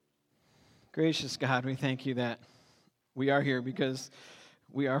Gracious God, we thank you that we are here because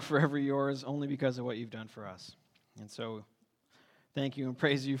we are forever yours only because of what you've done for us. And so thank you and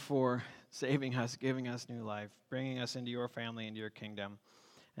praise you for saving us, giving us new life, bringing us into your family, into your kingdom.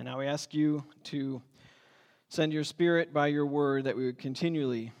 And now we ask you to send your Spirit by your word that we would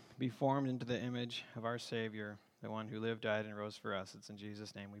continually be formed into the image of our Savior, the one who lived, died, and rose for us. It's in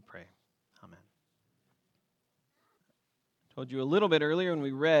Jesus' name we pray. Amen. I told you a little bit earlier when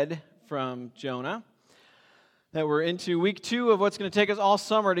we read from Jonah that we're into week 2 of what's going to take us all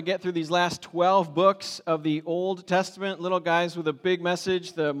summer to get through these last 12 books of the Old Testament, little guys with a big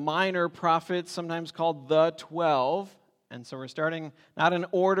message, the minor prophets, sometimes called the 12. And so we're starting not in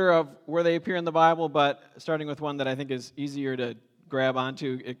order of where they appear in the Bible, but starting with one that I think is easier to grab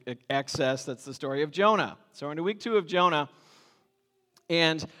onto, access. That's the story of Jonah. So we're into week 2 of Jonah.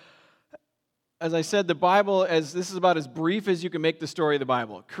 And as I said, the Bible, this is about as brief as you can make the story of the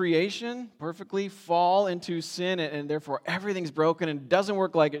Bible. Creation, perfectly, fall into sin, and therefore everything's broken and doesn't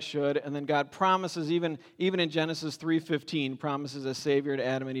work like it should. And then God promises, even in Genesis 3:15, promises a Savior to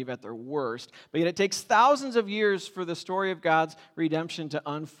Adam and Eve at their worst. But yet it takes thousands of years for the story of God's redemption to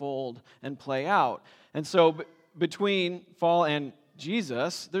unfold and play out. And so between fall and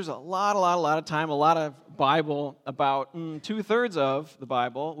Jesus, there's a lot of time, a lot of Bible. About 2/3 of the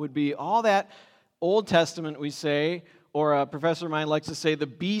Bible would be all that Old Testament, we say, or a professor of mine likes to say the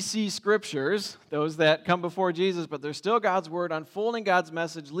BC scriptures, those that come before Jesus, but they're still God's word, unfolding God's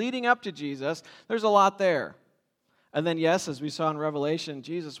message, leading up to Jesus. There's a lot there. And then, yes, as we saw in Revelation,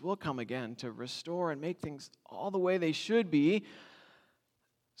 Jesus will come again to restore and make things all the way they should be.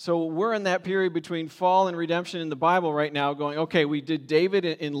 So we're in that period between fall and redemption in the Bible right now going, okay, we did David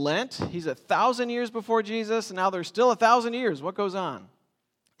in Lent. He's 1,000 years before Jesus, and now there's still 1,000 years. What goes on?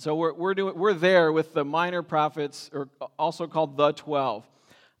 So we're there with the minor prophets, or also called the 12.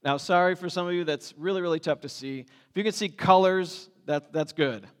 Now, sorry for some of you, that's really tough to see. If you can see colors, that's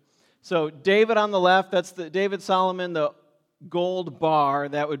good. So David on the left, that's the David Solomon, the gold bar.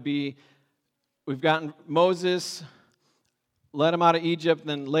 That would be, we've gotten Moses, led them out of Egypt,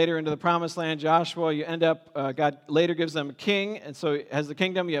 then later into the promised land, Joshua. You end up, God later gives them a king, and so as the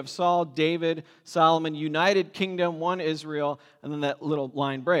kingdom, you have Saul, David, Solomon, united kingdom, one Israel, and then that little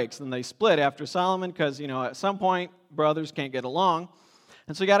line breaks. And they split after Solomon because, at some point, brothers can't get along.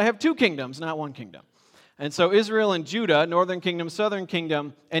 And so you got to have 2 kingdoms, not 1 kingdom. And so Israel and Judah, northern kingdom, southern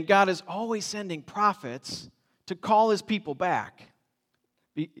kingdom, and God is always sending prophets to call his people back,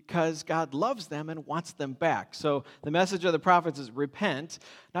 because God loves them and wants them back. So the message of the prophets is repent,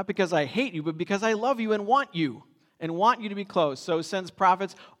 not because I hate you, but because I love you and want you to be close. So sends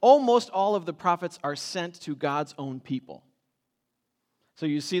prophets. Almost all of the prophets are sent to God's own people. So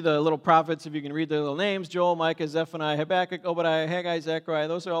you see the little prophets, if you can read their little names, Joel, Micah, Zephaniah, Habakkuk, Obadiah, Haggai, Zechariah.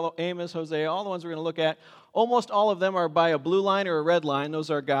 Those are all Amos, Hosea, all the ones we're going to look at. Almost all of them are by a blue line or a red line. Those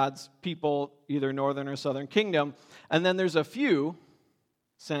are God's people, either northern or southern kingdom. And then there's a few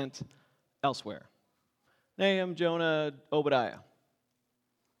sent elsewhere. Nahum, Jonah, Obadiah.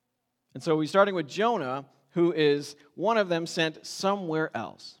 And so we're starting with Jonah, who is one of them sent somewhere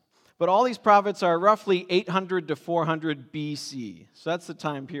else. But all these prophets are roughly 800 to 400 BC. So that's the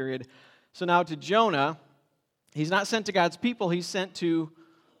time period. So now to Jonah, he's not sent to God's people, he's sent to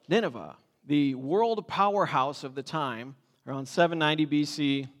Nineveh, the world powerhouse of the time, around 790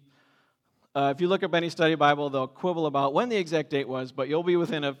 BC. If you look up any study Bible, they'll quibble about when the exact date was, but you'll be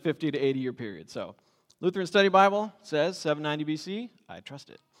within a 50 to 80-year period. So, Lutheran Study Bible says 790 BC. I trust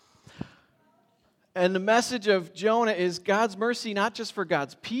it. And the message of Jonah is God's mercy, not just for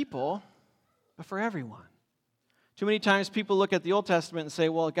God's people, but for everyone. Too many times people look at the Old Testament and say,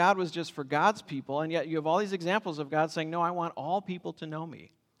 well, God was just for God's people, and yet you have all these examples of God saying, no, I want all people to know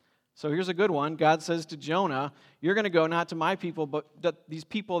me. So here's a good one. God says to Jonah, you're going to go not to my people, but these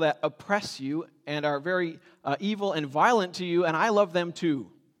people that oppress you and are very evil and violent to you, and I love them too.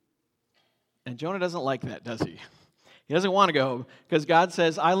 And Jonah doesn't like that, does he? He doesn't want to go, because God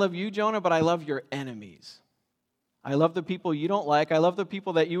says, I love you, Jonah, but I love your enemies. I love the people you don't like. I love the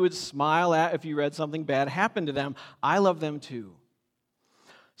people that you would smile at if you read something bad happen to them. I love them too.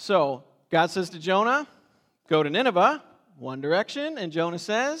 So God says to Jonah, go to Nineveh, one direction, and Jonah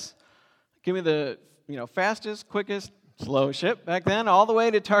says, give me the fastest, quickest, slow ship back then, all the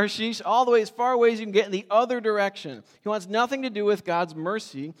way to Tarshish, all the way as far away as you can get in the other direction. He wants nothing to do with God's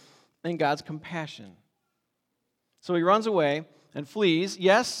mercy and God's compassion. So he runs away and flees.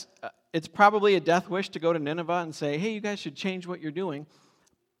 Yes, it's probably a death wish to go to Nineveh and say, hey, you guys should change what you're doing.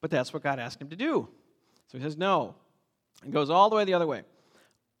 But that's what God asked him to do. So he says no, and goes all the way the other way,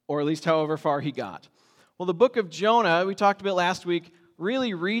 or at least however far he got. Well, the book of Jonah, we talked about last week,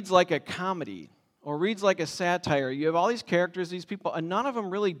 really reads like a comedy or reads like a satire. You have all these characters, these people, and none of them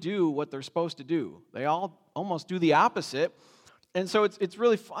really do what they're supposed to do. They all almost do the opposite. And so it's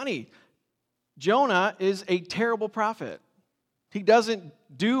really funny. Jonah is a terrible prophet. He doesn't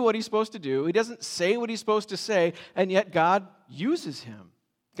do what he's supposed to do. He doesn't say what he's supposed to say, and yet God uses him.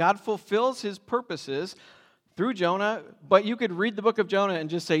 God fulfills his purposes through Jonah, but you could read the book of Jonah and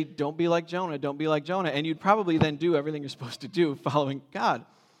just say, don't be like Jonah, don't be like Jonah, and you'd probably then do everything you're supposed to do following God.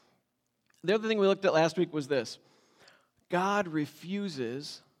 The other thing we looked at last week was this. God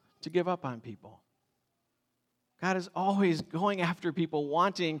refuses to give up on people. God is always going after people,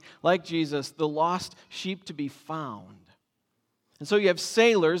 wanting, like Jesus, the lost sheep to be found. And so you have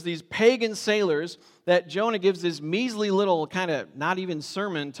sailors, these pagan sailors, that Jonah gives this measly little kind of not even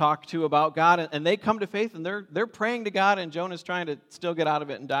sermon talk to about God, and they come to faith, and they're praying to God, and Jonah's trying to still get out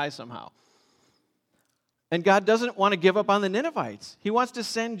of it and die somehow. And God doesn't want to give up on the Ninevites. He wants to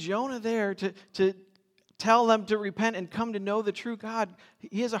send Jonah there to tell them to repent and come to know the true God.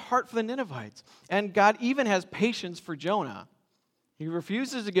 He has a heart for the Ninevites. And God even has patience for Jonah. He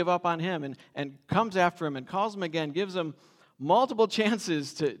refuses to give up on him and comes after him and calls him again, gives him multiple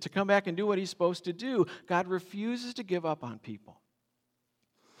chances to come back and do what he's supposed to do. God refuses to give up on people.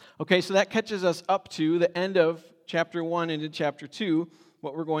 Okay, so that catches us up to the end of chapter 1 into chapter 2,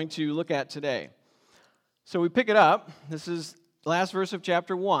 what we're going to look at today. So we pick it up. This is the last verse of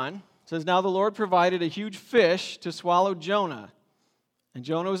chapter 1. It says, "Now the Lord provided a huge fish to swallow Jonah. And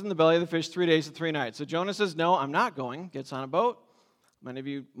Jonah was in the belly of the fish 3 days and 3 nights." So Jonah says, "No, I'm not going." Gets on a boat. Many of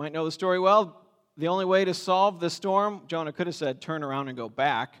you might know the story well. The only way to solve the storm, Jonah could have said, turn around and go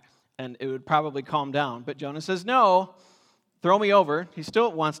back, and it would probably calm down. But Jonah says, no, throw me over. He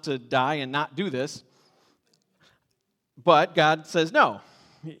still wants to die and not do this. But God says no.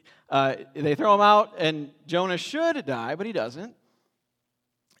 They throw him out, and Jonah should die, but he doesn't.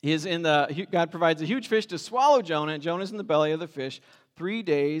 God provides a huge fish to swallow Jonah, and Jonah's in the belly of the fish 3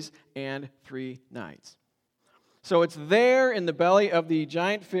 days and 3 nights. So it's there in the belly of the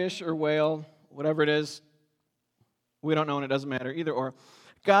giant fish or whale, whatever it is, we don't know and it doesn't matter, either or.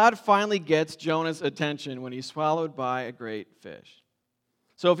 God finally gets Jonah's attention when he's swallowed by a great fish.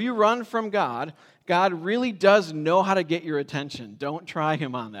 So if you run from God, God really does know how to get your attention. Don't try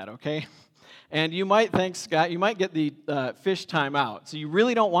him on that, okay? And you might, thanks Scott, you might get the fish time out. So you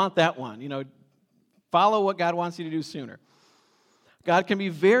really don't want that one. Follow what God wants you to do sooner. God can be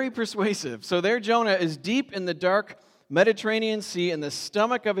very persuasive. So there Jonah is deep in the dark Mediterranean Sea in the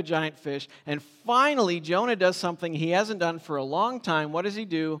stomach of a giant fish. And finally, Jonah does something he hasn't done for a long time. What does he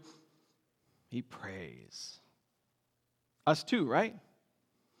do? He prays. Us too, right?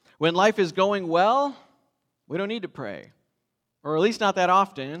 When life is going well, we don't need to pray. Or at least not that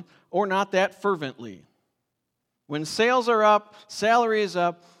often, or not that fervently. When sales are up, salary is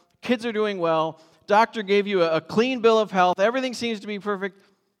up, kids are doing well, doctor gave you a clean bill of health, everything seems to be perfect.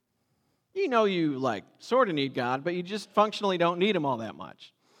 You sort of need God, but you just functionally don't need him all that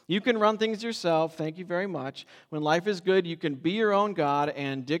much. You can run things yourself, thank you very much. When life is good, you can be your own God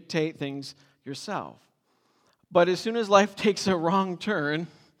and dictate things yourself. But as soon as life takes a wrong turn,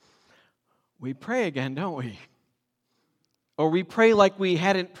 we pray again, don't we? Or we pray like we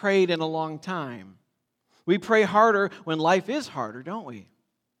hadn't prayed in a long time. We pray harder when life is harder, don't we?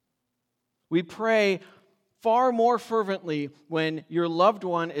 We pray far more fervently when your loved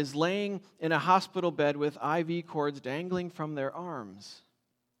one is laying in a hospital bed with IV cords dangling from their arms.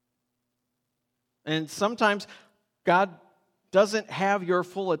 And sometimes God doesn't have your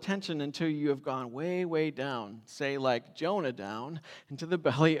full attention until you have gone way, way down, say like Jonah down, into the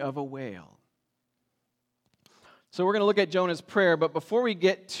belly of a whale. So we're going to look at Jonah's prayer, but before we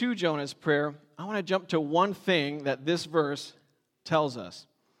get to Jonah's prayer, I want to jump to one thing that this verse tells us.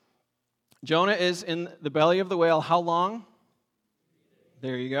 Jonah is in the belly of the whale how long?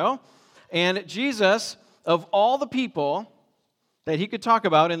 There you go. And Jesus, of all the people that he could talk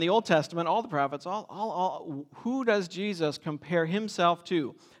about in the Old Testament, all the prophets, who does Jesus compare himself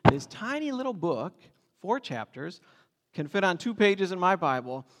to? This tiny little book, 4 chapters, can fit on 2 pages in my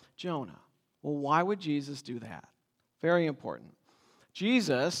Bible, Jonah. Well, why would Jesus do that? Very important.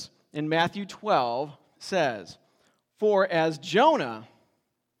 Jesus, in Matthew 12, says, "For as Jonah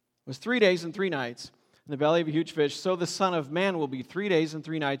was 3 days and 3 nights in the belly of a huge fish, so the Son of Man will be 3 days and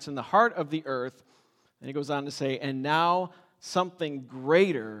 3 nights in the heart of the earth." And he goes on to say, "And now something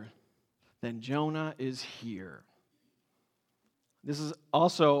greater than Jonah is here." This is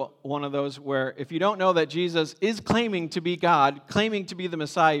also one of those where if you don't know that Jesus is claiming to be God, claiming to be the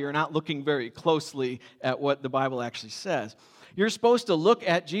Messiah, you're not looking very closely at what the Bible actually says. You're supposed to look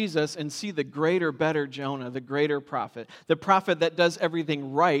at Jesus and see the greater, better Jonah, the greater prophet, the prophet that does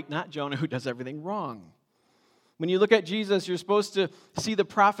everything right, not Jonah who does everything wrong. When you look at Jesus, you're supposed to see the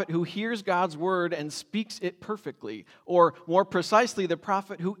prophet who hears God's word and speaks it perfectly, or more precisely, the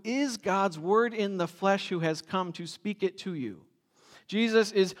prophet who is God's word in the flesh who has come to speak it to you.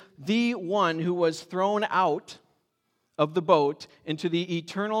 Jesus is the one who was thrown out of the boat into the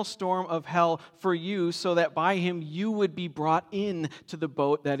eternal storm of hell for you, so that by him you would be brought in to the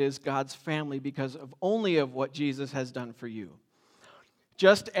boat that is God's family because of only of what Jesus has done for you.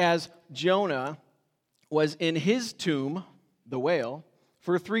 Just as Jonah was in his tomb, the whale,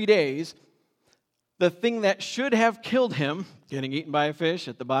 for 3 days, the thing that should have killed him, getting eaten by a fish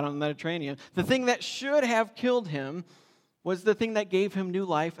at the bottom of the Mediterranean, the thing that should have killed him was the thing that gave him new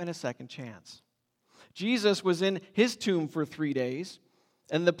life and a second chance. Jesus was in his tomb for 3 days,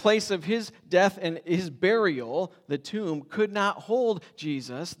 and the place of his death and his burial, the tomb, could not hold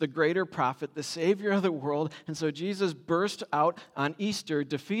Jesus, the greater prophet, the Savior of the world, and so Jesus burst out on Easter,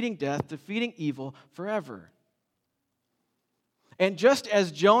 defeating death, defeating evil forever. And just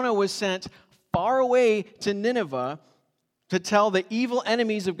as Jonah was sent far away to Nineveh to tell the evil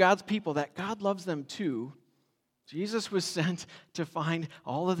enemies of God's people that God loves them too, Jesus was sent to find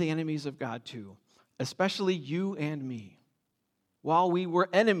all of the enemies of God too, especially you and me. While we were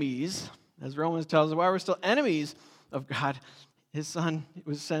enemies, as Romans tells us, while we're still enemies of God, his Son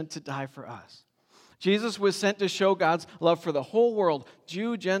was sent to die for us. Jesus was sent to show God's love for the whole world,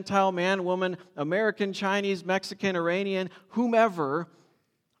 Jew, Gentile, man, woman, American, Chinese, Mexican, Iranian, whomever.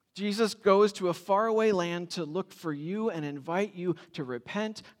 Jesus goes to a faraway land to look for you and invite you to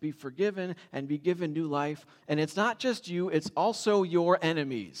repent, be forgiven, and be given new life. And it's not just you, it's also your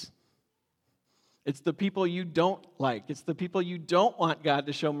enemies. It's the people you don't like. It's the people you don't want God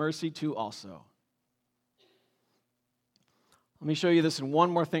to show mercy to also. Let me show you this in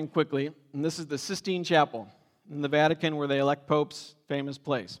one more thing quickly. And this is the Sistine Chapel in the Vatican where they elect popes, famous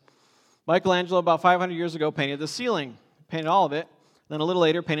place. Michelangelo, about 500 years ago, painted the ceiling. Painted all of it. Then a little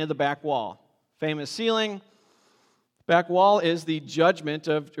later, painted the back wall. Famous ceiling. Back wall is the judgment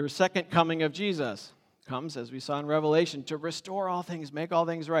of, or second coming of Jesus. Comes, as we saw in Revelation, to restore all things, make all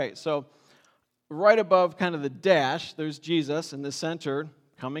things right. So, right above kind of the dash, there's Jesus in the center,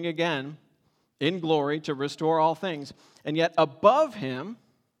 coming again in glory to restore all things. And yet above him,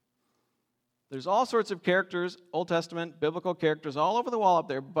 there's all sorts of characters, Old Testament, biblical characters, all over the wall up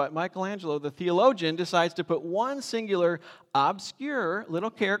there. But Michelangelo, the theologian, decides to put one singular, obscure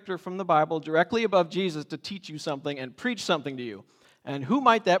little character from the Bible directly above Jesus to teach you something and preach something to you. And who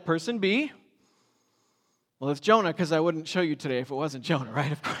might that person be? Well, it's Jonah, because I wouldn't show you today if it wasn't Jonah,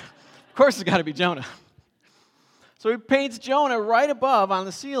 right? Of course it's got to be Jonah. So he paints Jonah right above on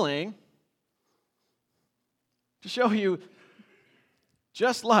the ceiling to show you,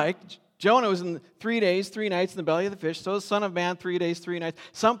 just like Jonah was in 3 days, 3 nights in the belly of the fish, so the Son of Man 3 days, 3 nights.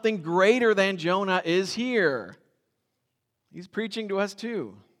 Something greater than Jonah is here. He's preaching to us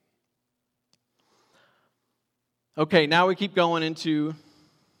too. Okay, now we keep going into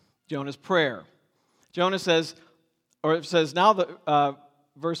Jonah's prayer. Jonah says, or it says, now the...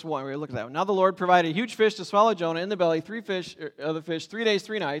 Verse 1, we're going to look at that one. Now the Lord provided a huge fish to swallow Jonah in the belly, 3 days,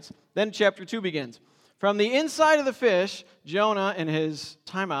 3 nights. Then chapter 2 begins. From the inside of the fish, Jonah, in his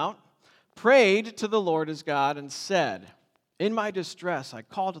timeout, prayed to the Lord his God and said, in my distress I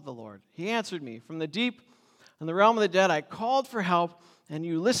called to the Lord. He answered me. From the deep and the realm of the dead I called for help, and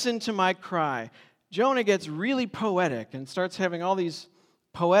you listened to my cry. Jonah gets really poetic and starts having all these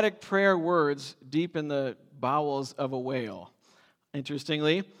poetic prayer words deep in the bowels of a whale.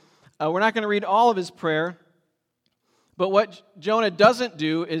 Interestingly, we're not going to read all of his prayer, but what Jonah doesn't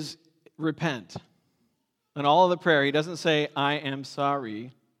do is repent. In all of the prayer, he doesn't say, I am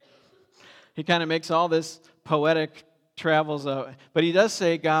sorry. He kind of makes all this poetic travels, but he does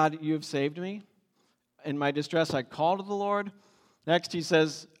say, God, you have saved me. In my distress, I called to the Lord. Next, he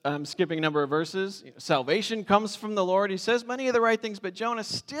says, I'm skipping a number of verses, salvation comes from the Lord. He says many of the right things, but Jonah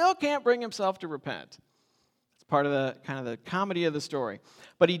still can't bring himself to repent. Part of the kind of the comedy of the story.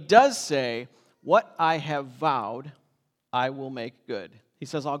 But he does say, what I have vowed, I will make good. He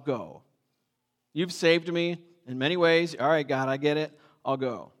says, I'll go. You've saved me in many ways. All right, God, I get it. I'll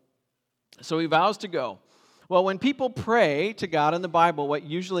go. So he vows to go. Well, when people pray to God in the Bible, what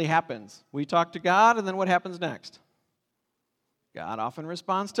usually happens? We talk to God, and then what happens next? God often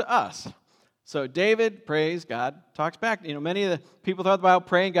responds to us. So David prays, God talks back. Many of the people throughout the Bible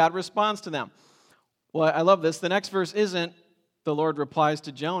pray, and God responds to them. Well, I love this. The next verse isn't the Lord replies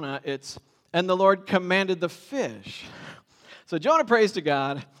to Jonah. It's, and the Lord commanded the fish. So Jonah prays to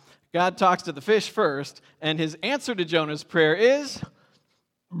God. God talks to the fish first, and his answer to Jonah's prayer is,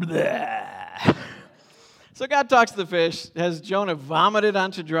 bleh. So God talks to the fish, has Jonah vomited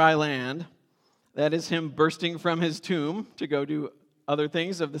onto dry land. That is him bursting from his tomb to go do other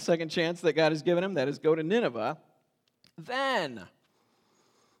things of the second chance that God has given him, that is go to Nineveh. Then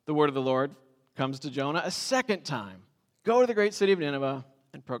the word of the Lord comes to Jonah a second time. Go to the great city of Nineveh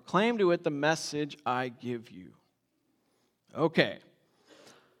and proclaim to it the message I give you. Okay.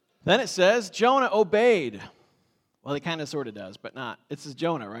 Then it says, Jonah obeyed. Well, he kind of sort of does, but not. It's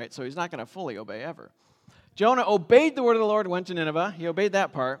Jonah, right? So he's not going to fully obey ever. Jonah obeyed the word of the Lord and went to Nineveh. He obeyed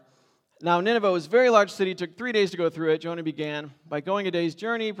that part. Now, Nineveh was a very large city. It took 3 days to go through it. Jonah began by going a day's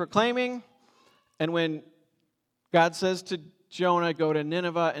journey, proclaiming. And when God says to Jonah, go to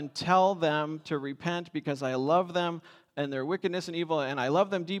Nineveh and tell them to repent because I love them and their wickedness and evil, and I love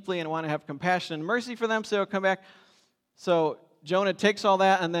them deeply and want to have compassion and mercy for them, so they'll come back. So Jonah takes all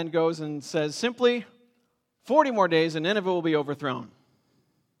that and then goes and says simply, 40 more days and Nineveh will be overthrown.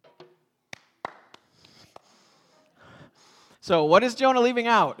 So what is Jonah leaving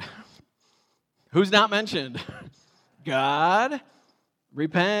out? Who's not mentioned? God,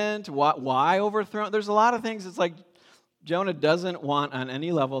 repent, why overthrown? There's a lot of things. It's like Jonah doesn't want on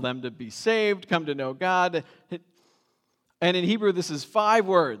any level them to be saved, come to know God. And in Hebrew, this is 5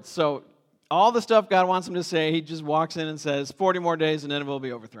 words. So all the stuff God wants him to say, he just walks in and says, 40 more days and Nineveh will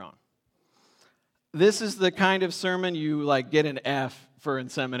be overthrown. This is the kind of sermon you get an F for in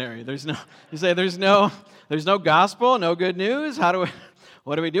seminary. There's no gospel, no good news.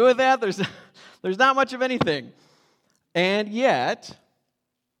 What do we do with that? There's not much of anything. And yet,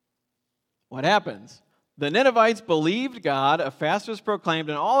 what happens? The Ninevites believed God, a fast was proclaimed,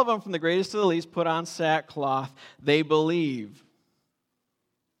 and all of them, from the greatest to the least, put on sackcloth. They believe.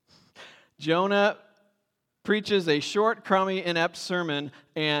 Jonah preaches a short, crummy, inept sermon,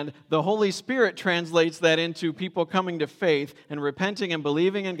 and the Holy Spirit translates that into people coming to faith and repenting and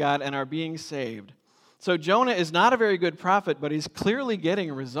believing in God and are being saved. So Jonah is not a very good prophet, but he's clearly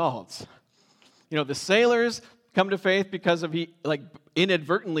getting results. The sailors come to faith because he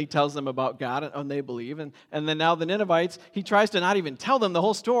inadvertently tells them about God and they believe. And then now the Ninevites, he tries to not even tell them the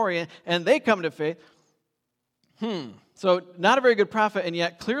whole story and they come to faith. So not a very good prophet and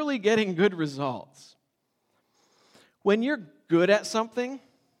yet clearly getting good results. When you're good at something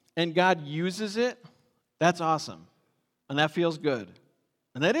and God uses it, that's awesome. And that feels good.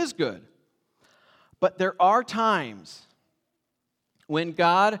 And that is good. But there are times when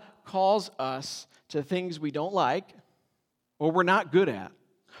God calls us to things we don't like or we're not good at.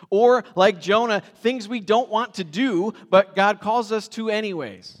 Or, like Jonah, things we don't want to do, but God calls us to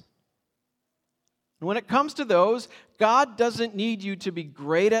anyways. And when it comes to those, God doesn't need you to be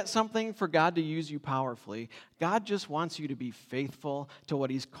great at something for God to use you powerfully. God just wants you to be faithful to what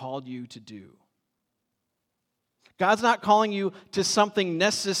He's called you to do. God's not calling you to something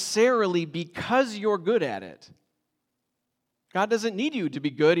necessarily because you're good at it. God doesn't need you to be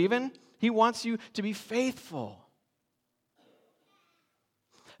good even. He wants you to be faithful.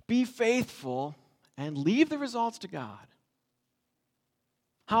 Be faithful and leave the results to God.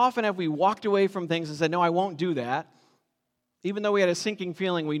 How often have we walked away from things and said, no, I won't do that, even though we had a sinking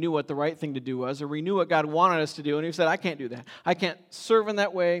feeling we knew what the right thing to do was, or we knew what God wanted us to do, and we said, I can't do that. I can't serve in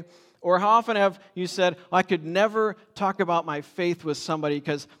that way. Or how often have you said, I could never talk about my faith with somebody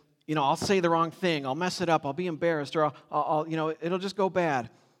because, I'll say the wrong thing, I'll mess it up, I'll be embarrassed, or I'll it'll just go bad.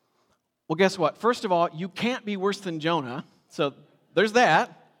 Well, guess what? First of all, you can't be worse than Jonah, so there's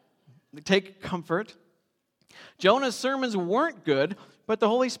that. Take comfort. Jonah's sermons weren't good, but the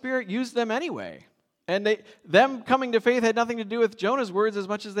Holy Spirit used them anyway. And them coming to faith had nothing to do with Jonah's words as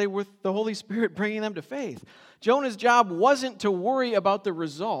much as they were the Holy Spirit bringing them to faith. Jonah's job wasn't to worry about the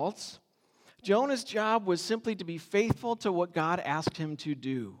results. Jonah's job was simply to be faithful to what God asked him to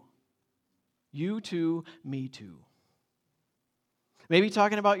do. You too, me too. Maybe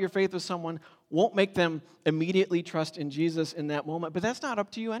talking about your faith with someone won't make them immediately trust in Jesus in that moment, but that's not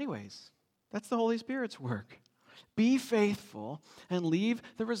up to you anyways. That's the Holy Spirit's work. Be faithful and leave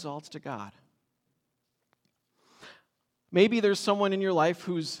the results to God. Maybe there's someone in your life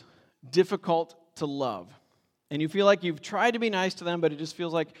who's difficult to love, and you feel like you've tried to be nice to them, but it just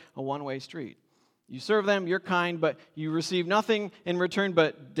feels like a one-way street. You serve them, you're kind, but you receive nothing in return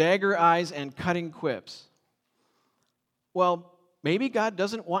but dagger eyes and cutting quips. Well, maybe God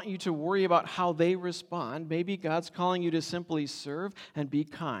doesn't want you to worry about how they respond. Maybe God's calling you to simply serve and be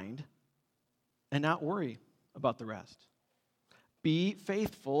kind and not worry about the rest. Be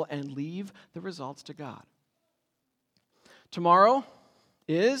faithful and leave the results to God. Tomorrow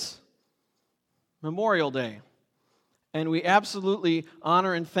is Memorial Day. And we absolutely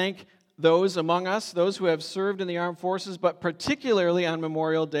honor and thank those among us, those who have served in the armed forces, but particularly on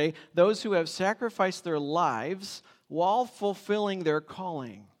Memorial Day, those who have sacrificed their lives while fulfilling their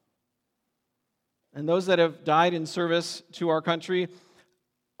calling. And those that have died in service to our country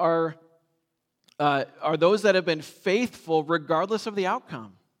are those that have been faithful regardless of the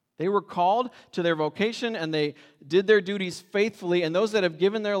outcome. They were called to their vocation and they did their duties faithfully. And those that have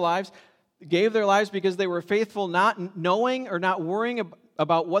given their lives, gave their lives because they were faithful, not knowing or not worrying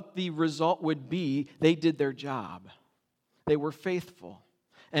about what the result would be. They did their job. They were faithful.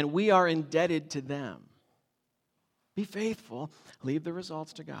 And we are indebted to them. Be faithful. Leave the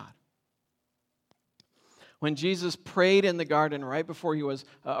results to God. When Jesus prayed in the garden right before he was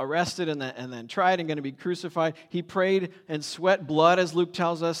arrested and then tried and going to be crucified, he prayed and sweat blood, as Luke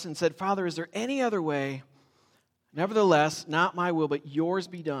tells us, and said, Father, is there any other way? Nevertheless, not my will, but yours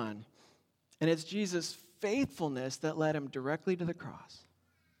be done. And it's Jesus' faithfulness that led him directly to the cross.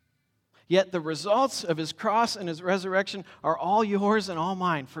 Yet the results of his cross and his resurrection are all yours and all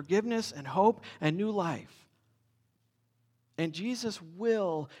mine, forgiveness and hope and new life. And Jesus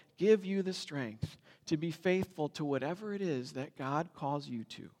will give you the strength to be faithful to whatever it is that God calls you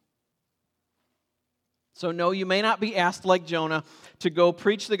to. So no, you may not be asked like Jonah to go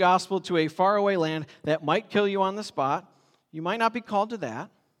preach the gospel to a faraway land that might kill you on the spot. You might not be called to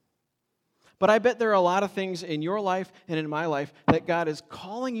that. But I bet there are a lot of things in your life and in my life that God is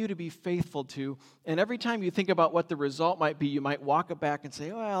calling you to be faithful to. And every time you think about what the result might be, you might walk it back and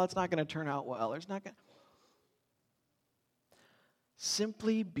say, well, it's not going to turn out well. It's not going.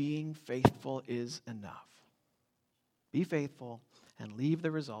 Simply being faithful is enough. Be faithful and leave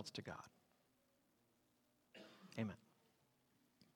the results to God. Amen.